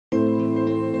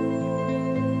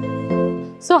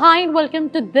So high and welcome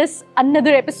to this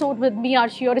another episode with me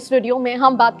Arshi. और इस video में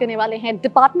हम बात करने वाले हैं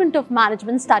department of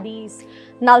management studies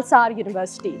NALSAR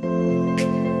university.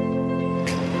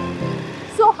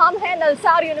 सो हम हैं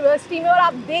नालसार यूनिवर्सिटी में और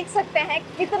आप देख सकते हैं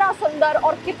कितना सुंदर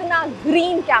और कितना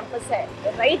ग्रीन कैंपस है,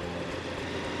 राइट?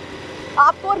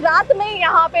 आपको रात में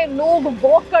यहाँ पे लोग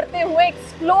वॉक करते हुए,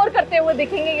 एक्सप्लोर करते हुए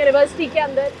दिखेंगे यूनिवर्सिटी के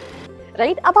अंदर,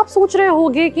 राइट? अब आप सोच रहे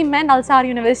होंगे कि मैं नालसार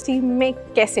यूनिवर्सिटी में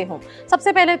कैसे हूँ।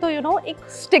 सबसे पहले तो एक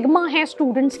स्टिग्मा है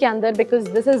स्टूडेंट्स के अंदर, because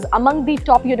this is among the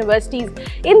top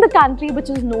universities in the country which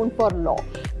is known for law.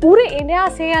 पूरे इंडिया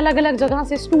से अलग अलग जगह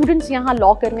से स्टूडेंट्स यहाँ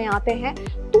लॉ करने आते हैं।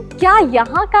 तो क्या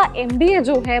यहाँ का MBA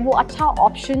जो है वो अच्छा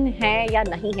ऑप्शन है या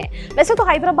नहीं है? वैसे तो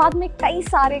हैदराबाद में कई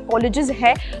सारे कॉलेजेस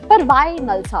हैं, पर वाई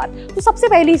नालसार? तो सबसे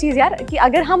पहली चीज़ यार कि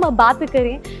अगर हम बात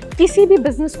करें किसी भी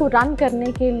बिजनेस को रन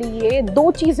करने के लिए,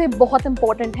 दो चीज़ें बहुत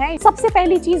इंपॉर्टेंट हैं। सबसे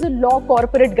पहली चीज़ लॉ,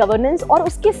 कॉर्पोरेट गवर्नेंस, और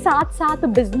उसके साथ साथ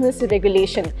बिजनेस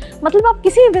रेगुलेशन। मतलब आप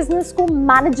किसी बिजनेस को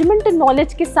मैनेजमेंट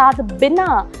नॉलेज के साथ, बिना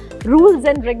रूल्स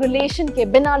एंड रेगुलेशन के,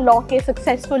 बिना लॉ के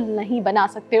सक्सेसफुल नहीं बना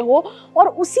सकते हो। और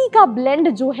उसी का ब्लेंड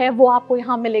जो है वो आपको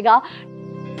यहाँ मिलेगा।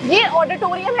 ये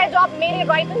ऑडिटोरियम है जो आप मेरे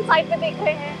राइट हैंड साइड पे देख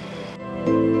रहे हैं।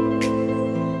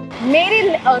 मेरे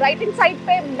राइट हैंड साइड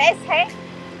पे मेस है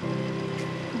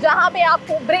जहाँ पे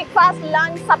आपको ब्रेकफास्ट,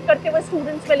 लंच सब करते हुए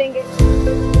स्टूडेंट्स मिलेंगे।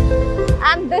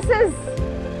 And this is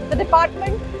the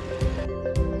department.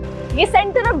 ये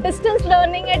सेंटर ऑफ डिस्टेंस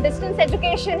लर्निंग है, डिस्टेंस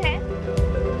एजुकेशन है।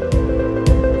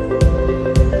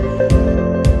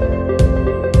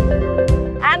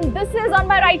 And this is on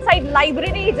my right side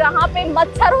library, जहाँ पे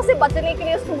मच्छरों से बचने के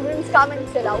लिए students come and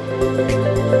chill out.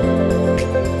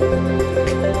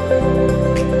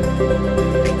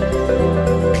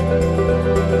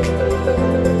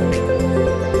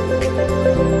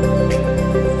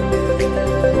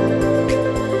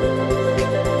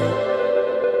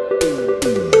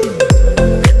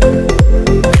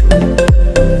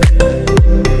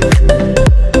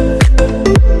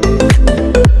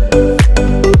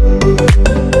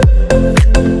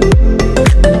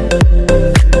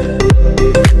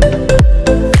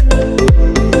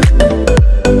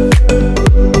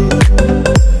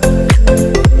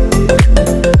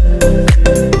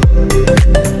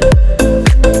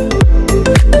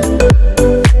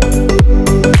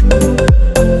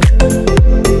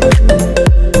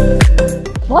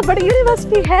 बहुत बड़ी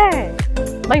यूनिवर्सिटी है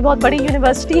भाई, बहुत बड़ी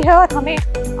यूनिवर्सिटी है और हमें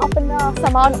अपना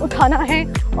सामान उठाना है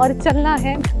और चलना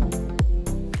है।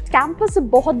 कैंपस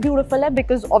बहुत ब्यूटीफुल है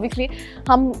बिकॉज ऑब्वियसली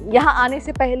हम यहाँ आने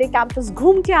से पहले कैंपस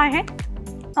घूम के आए हैं।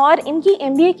 और इनकी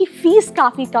MBA की फ़ीस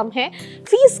काफ़ी कम है।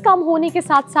 फ़ीस कम होने के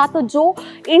साथ साथ जो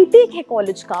इनटेक है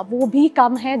कॉलेज का वो भी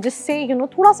कम है, जिससे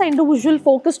थोड़ा सा इंडिविजुअल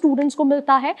फोकस स्टूडेंट्स को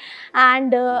मिलता है।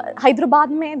 एंड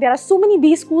हैदराबाद में there are so many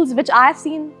B schools which I have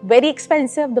seen very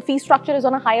expensive, the fee structure is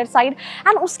on a higher side,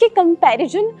 and उसके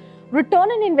कंपैरिजन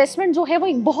रिटर्न एंड इन्वेस्टमेंट जो है वो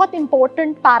एक बहुत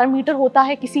इंपॉर्टेंट पैरामीटर होता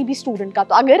है किसी भी स्टूडेंट का।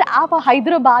 तो अगर आप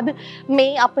हैदराबाद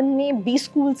में अपने B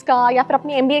schools का या फिर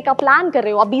अपने MBA का प्लान कर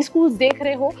रहे हो, आप B schools देख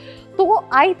रहे हो, तो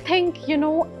आई थिंक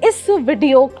इस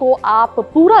वीडियो को आप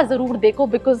पूरा ज़रूर देखो,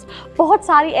 बिकॉज बहुत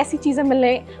सारी ऐसी चीज़ें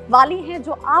मिलने वाली हैं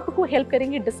जो आपको हेल्प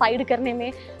करेंगे डिसाइड करने में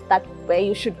that where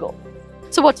you should go.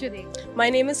 So what's your name? My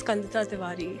name is Kandita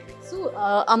Tiwari. So,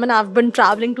 Aman, I've been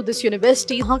traveling to this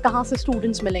university. कहाँ से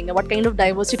students मिलेंगे? What kind of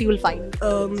diversity you will find?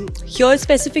 Here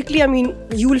specifically, I mean,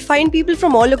 you will find people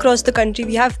from all across the country.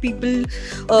 We have people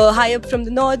high up from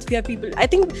the north. We have people, I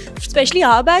think, especially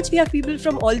our batch, we have people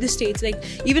from all the states.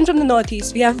 Like even from the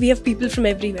northeast, we have people from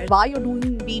everywhere. Why you're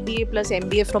doing BBA plus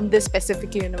MBA from this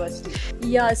specific university?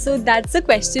 Yeah, so that's a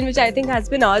question which I think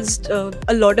has been asked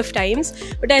a lot of times.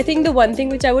 But I think the one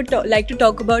thing which I would like to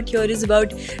talk about here is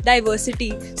about diversity,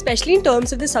 especially in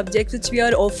terms of the subjects which we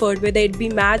are offered, whether it be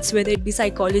maths, whether it be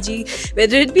psychology,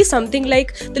 whether it be something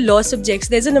like the law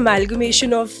subjects. There's an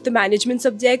amalgamation of the management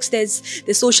subjects, there's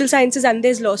the social sciences, and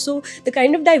there's law. So the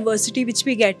kind of diversity which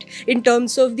we get in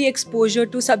terms of the exposure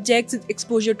to subjects,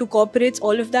 exposure to corporates,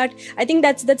 all of that, I think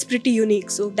that's pretty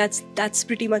unique. So that's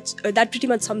pretty much that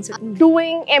pretty much sums it.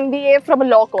 Doing MBA from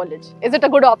a law college, is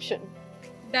it a good option?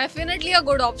 Definitely a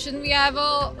good option. We have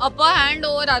a upper hand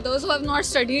over others who have not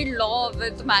studied law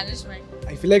with management.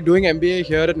 I feel like doing MBA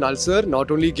here at NALSAR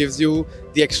not only gives you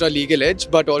the extra legal edge,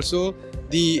 but also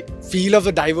the feel of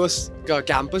a diverse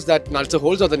campus that NALSAR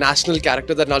holds or the national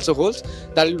character that NALSAR holds,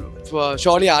 that will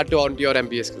surely add on to your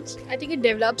MBA skills. I think it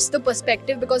develops the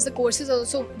perspective because the courses are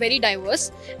also very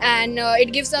diverse, and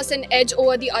it gives us an edge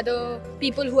over the other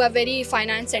people who have very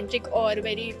finance-centric or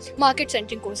very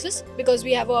market-centric courses because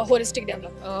we have a holistic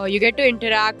development. You get to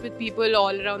interact with people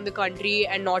all around the country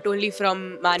and not only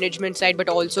from management side but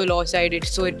also law side.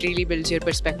 So it really builds your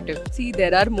perspective. See,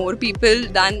 there are more people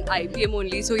than IPM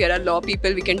only, so here are law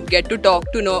people. We can get to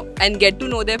talk to know and get to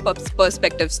know their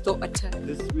perspectives. So, acha hai.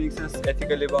 This makes us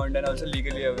ethically bound and also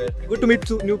legally aware. Good to meet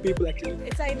new people actually.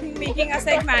 It's, I think, making us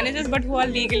like managers but who are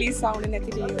legally sound and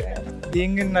ethically aware.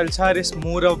 Being in NALSAR is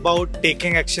more about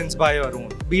taking actions by your own.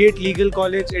 Be it legal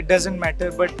college, it doesn't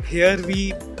matter, but here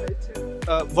we,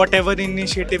 whatever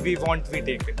initiative we want, we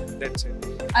take it. That's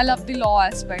it. I love the law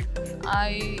aspect.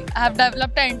 I have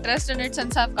developed an interest in it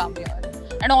since I've come here.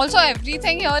 And also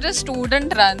everything here is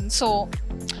student run, so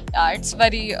yeah, it's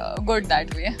very good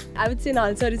that way. I would say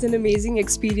NALSAR is an amazing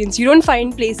experience. You don't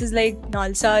find places like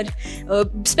NALSAR,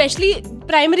 especially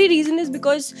primary reason is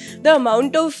because the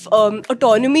amount of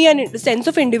autonomy and sense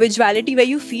of individuality where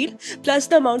you feel, plus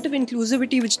the amount of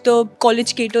inclusivity which the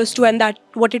college caters to and that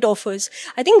what it offers.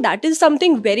 I think that is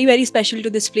something very, very special to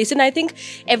this place. And I think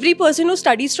every person who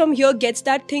studies from here gets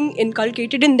that thing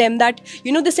inculcated in them, that,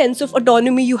 you know, the sense of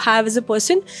autonomy you have as a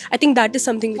person. I think that is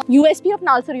something. USP of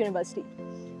NALSAR University.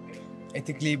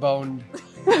 Ethically bound,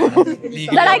 legally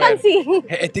That I aware. can see.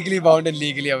 Ethically bound and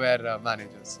legally aware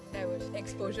managers. Diverse,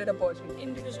 exposure, opportunity,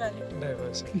 individuality.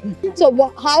 Diversity.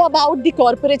 So how about the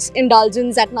corporates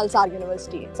indulgence at NALSAR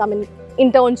University? Some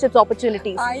internships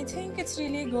opportunities. I think it's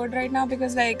really good right now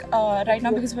because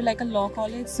because we're like a law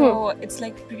college, so it's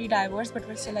like pretty diverse, but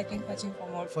we're still like fetching for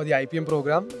more. For the IPM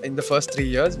program, in the first 3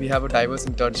 years, we have a diverse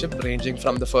internship ranging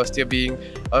from the first year being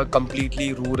a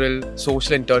completely rural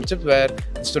social internship where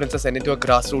the students are sent into a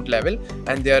grassroots level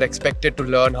and they are expected to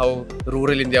learn how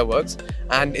rural India works.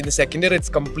 And in the second year, it's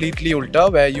completely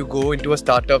ulta where you go into a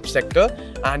startup sector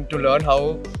and to learn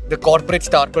how the corporate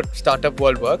startup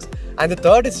world works. And the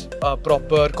third is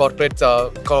proper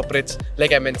corporates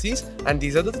like MNCs, and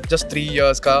these are the just 3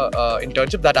 years ka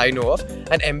internship that I know of.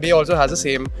 And MBA also has the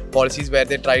same policies where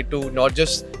they try to not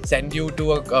just send you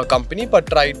to a company but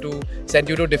try to send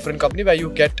you to a different company where you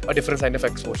get a different kind of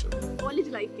exposure. College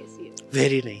life kaisi hai?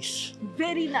 Very nice.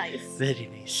 Very nice. Very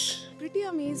nice. Pretty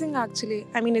amazing actually.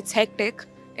 I mean, it's hectic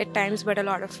at times, but a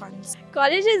lot of fun.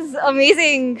 College is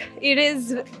amazing. It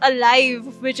is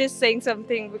alive, which is saying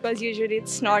something because usually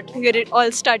it's not. You're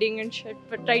all studying and shit,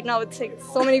 but right now it's like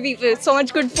so many people, so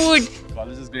much good food.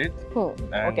 College is great.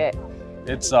 And okay.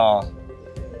 It's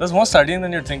there's more studying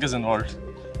than you'd think is involved.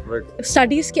 But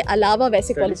Studies के अलावा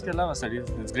वैसे studies college. के अलावा studies,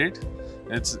 it's great.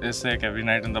 It's like every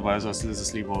night in the boys' hostel is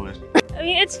a sleepover. I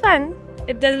mean, it's fun.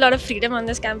 There's a lot of freedom on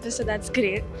this campus, so that's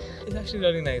great. It's actually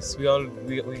really nice.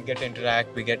 We get to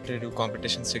interact, we get to do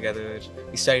competitions together,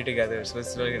 we study together, so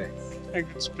it's really nice. Like,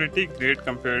 it's pretty great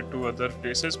compared to other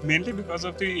places, mainly because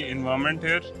of the environment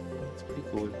here. It's pretty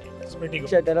cool. It's pretty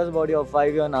good. Tell us about your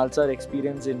 5-year NALSAR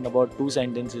experience in about 2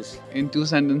 sentences. In 2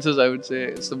 sentences, I would say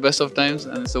it's the best of times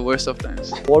and it's the worst of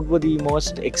times. What were the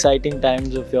most exciting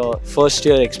times of your first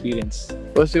year experience?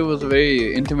 First year was a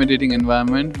very intimidating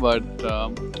environment, but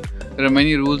there are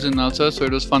many rules in NALSAR, so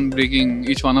it was fun breaking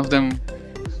each one of them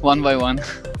one by one.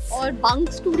 और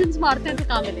bunk students मारते हैं तो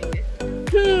कहाँ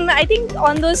मिलेंगे? I think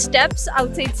on those steps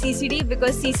outside CCD,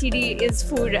 because CCD is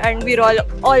food and we're all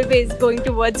always going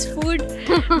towards food.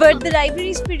 But the library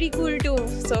is pretty cool too.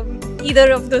 So either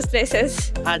of those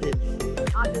places. Adil.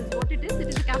 What it is? It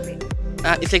is a cafe.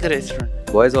 It's like a restaurant.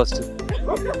 Boys' hostel.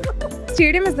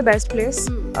 Stadium is the best place.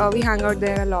 We hang out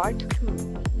there a lot.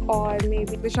 Or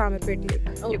maybe the Shamirpet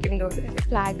Lake. You can go there.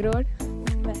 Flag Road.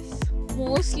 Yes.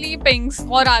 Mostly Pinks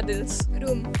or Adils.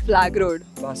 Room. Flag Road.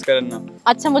 Bhaskaranna.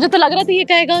 अच्छा मुझे तो लग रहा था ये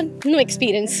कहेगा no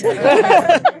experience.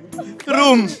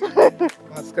 Room.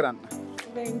 Bhaskaranna.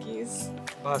 Venki's.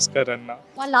 Bhaskaranna.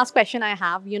 One last question I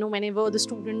have, whenever the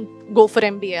student go for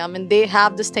MBA, I mean, they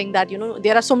have this thing that,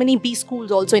 there are so many B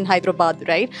schools also in Hyderabad,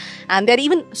 right? And they're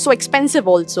even so expensive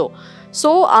also.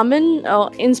 So, I mean,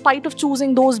 in spite of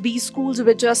choosing those B schools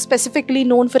which are specifically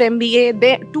known for MBA,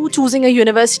 they're too choosing a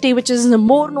university which is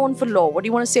more known for law. What do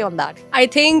you want to say on that? I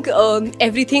think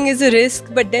everything is a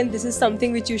risk, but then this is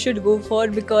something which you should go for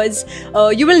because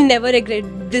you will never regret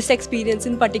this experience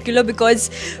in particular, because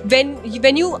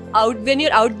when you're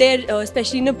out there,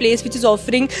 especially in a place which is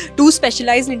offering 2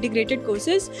 specialized and integrated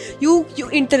courses, you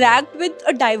interact with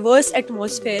a diverse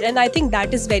atmosphere, and I think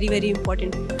that is very, very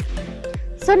important.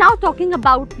 So now talking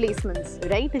about placements,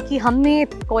 right, कि हमने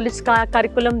college का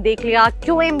curriculum देख लिया,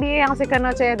 क्यों MBA यहाँ से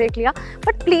करना चाहिए देख लिया,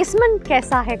 बट प्लेसमेंट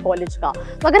कैसा है कॉलेज का?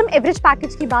 तो अगर हम एवरेज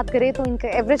पैकेज की बात करें तो इनका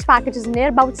average package is near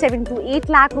about 7 to 8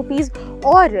 lakh rupees,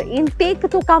 और इनटेक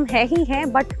तो कम है ही है,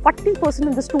 बट 40%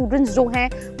 ऑफ द स्टूडेंट्स जो हैं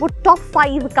वो टॉप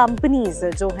 5 कंपनीज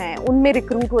जो हैं उनमें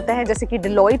रिक्रूट होते हैं, जैसे कि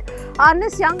Deloitte,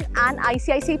 Ernest young and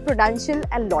ICICI prudential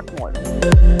and lot more.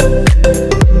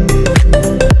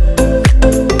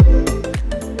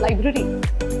 Library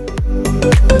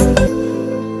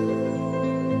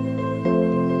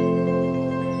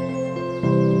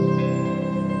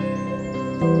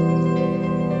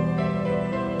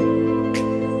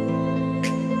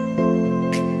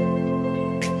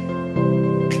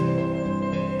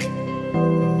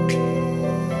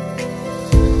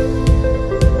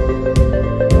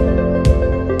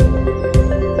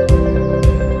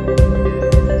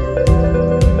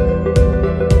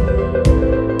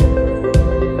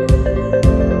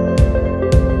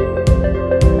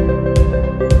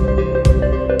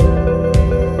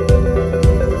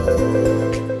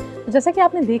जैसा कि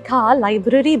आपने देखा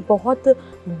लाइब्रेरी बहुत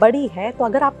बड़ी है, तो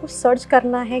अगर आपको सर्च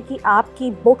करना है कि आपकी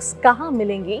बुक्स कहाँ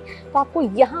मिलेंगी तो आपको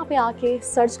यहाँ पे आके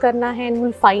सर्च करना है एंड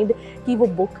विल फाइंड कि वो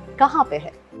बुक कहाँ पे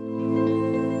है।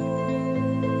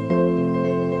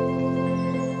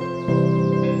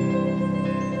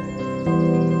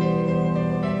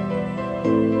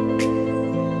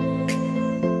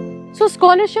 सो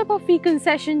स्कॉलरशिप और फी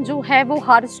कंसेशन जो है वो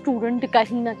हर स्टूडेंट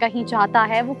कहीं ना कहीं चाहता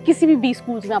है वो किसी भी B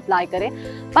स्कूल्स में अप्लाई करें,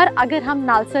 पर अगर हम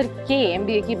नालसर के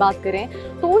MBA की बात करें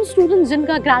तो उन स्टूडेंट्स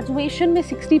जिनका ग्रेजुएशन में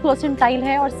 60 परसेंटाइल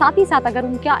है और साथ ही साथ अगर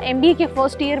उनका MBA के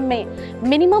फर्स्ट ईयर में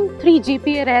मिनिमम 3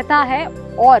 GPA रहता है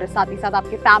और साथ ही साथ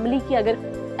आपके फैमिली की अगर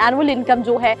एनुअल इनकम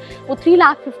जो है वो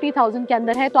 3,50,000 के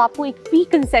अंदर है तो आपको एक फी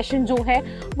कंसेशन जो है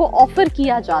वो ऑफर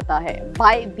किया जाता है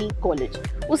बाय द कॉलेज।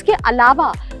 उसके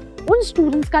अलावा उन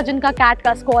स्टूडेंट्स का जिनका कैट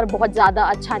का स्कोर बहुत ज़्यादा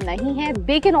अच्छा नहीं है,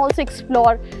 they can also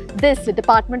explore this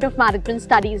department of management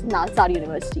studies NALSAR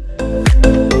university.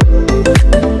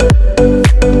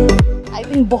 I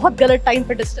think बहुत गलत टाइम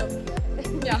पे डिस्टर्ब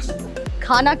किया है।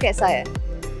 खाना कैसा है?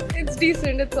 It's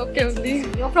decent, it's okay only.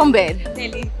 You're from where?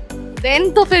 Delhi. Then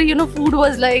तो फिर food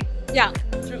was like Yeah.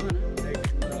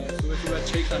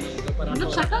 मतलब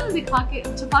शक्ल दिखा के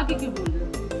छुपा के क्यों बोल रहे हो?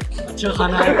 अच्छा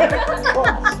खाना है।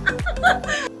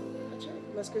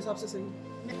 बस के हिसाब से सही।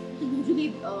 Usually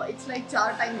it's like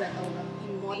 4 टाइम रहता होगा,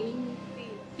 मॉर्निंग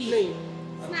नहीं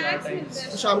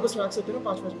स्नैक्स शाम को स्नैक्स होते हैं ना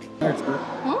 5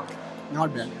 नॉट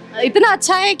बैड। इतना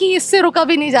अच्छा है कि इससे रुका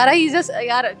भी नहीं जा रहा है। जस्ट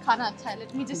यार खाना अच्छा है,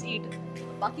 लेट मी जस्ट ईट।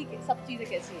 बाकी सब चीजें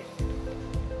कैसी है?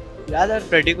 Yeah, they're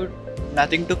pretty good.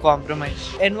 Nothing to compromise.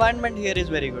 Environment here is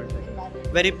very good.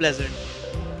 Very pleasant.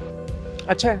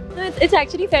 अच्छा है। It's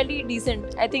actually fairly decent.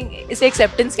 I think इसे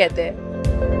acceptance कहते हैं।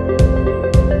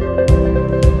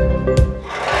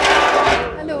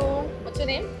 Hello, what's your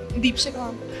name? Deepshika.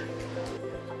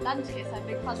 Lunch कैसा है?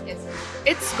 Breakfast कैसा है?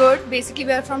 It's good. Basically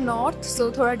we are from north, so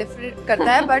थोड़ा different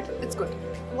करता है, but it's good.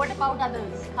 What about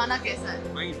others? खाना कैसा है?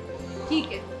 Fine. ठीक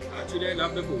है। Actually, I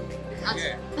love the food.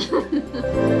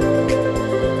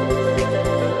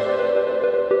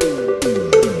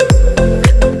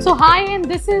 So hi, and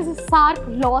this is SARC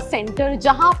Law Center,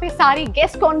 जहाँ पे सारी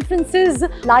गेस्ट कॉन्फ्रेंसेज,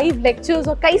 लाइव लेक्चर्स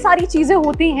और कई सारी चीज़ें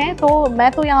होती हैं। तो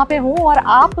मैं तो यहाँ पे हूँ और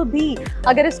आप भी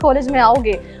अगर इस कॉलेज में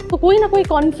आओगे तो कोई ना कोई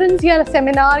कॉन्फ्रेंस या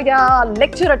सेमिनार या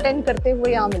लेक्चर अटेंड करते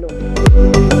हुए यहाँ मिलोगे।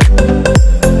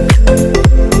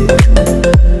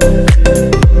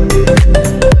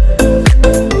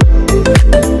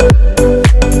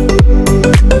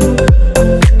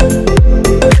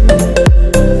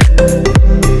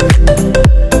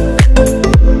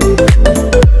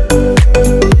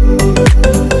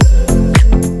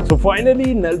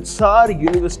 फाइनली नलसार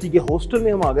यूनिवर्सिटी के हॉस्टल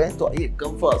में हम आ गए, तो आइए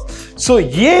कम फर्स्ट। सो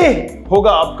ये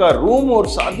होगा आपका रूम और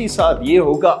साथ ही साथ ये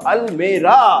होगा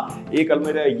अलमेरा। एक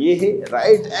अलमेरा ये है,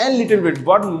 right, and little bit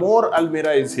one more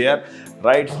अलमेरा is here,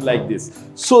 right, like this.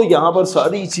 सो यहाँ पर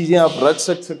सारी चीजें आप रख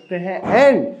सकते हैं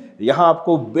एंड यहाँ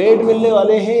आपको बेड मिलने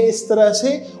वाले हैं इस तरह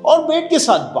से, और बेड के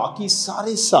साथ बाकी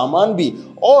सारे सामान भी,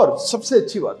 और सबसे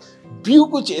अच्छी बात व्यू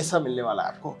कुछ ऐसा मिलने वाला है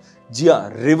आपको। जी हाँ,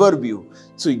 रिवर व्यू।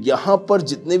 सो यहाँ पर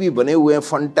जितने भी बने हुए हैं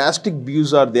फंटास्टिक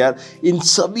व्यूज आर देयर, इन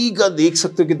सभी का देख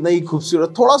सकते हो कितना ही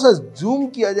खूबसूरत। थोड़ा सा जूम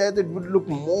किया जाए तो it would look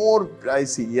more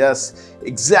pricey. Yes,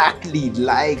 exactly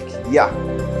like या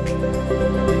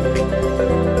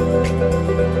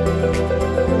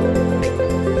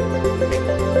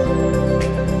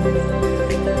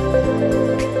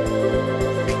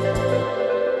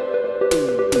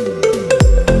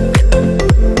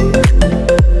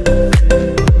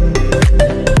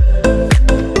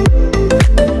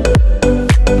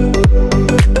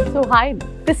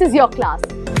दिस इज योर क्लास।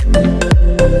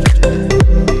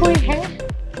 कोई है?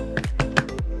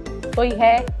 कोई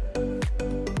है?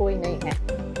 कोई नहीं है।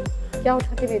 क्या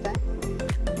उठा के देता है?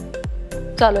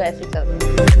 चलो ऐसे चलो।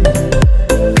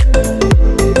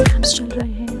 एग्जाम्स चल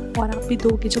रहे हैं और आप भी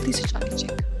दोगे, जल्दी से जाके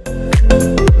चेक।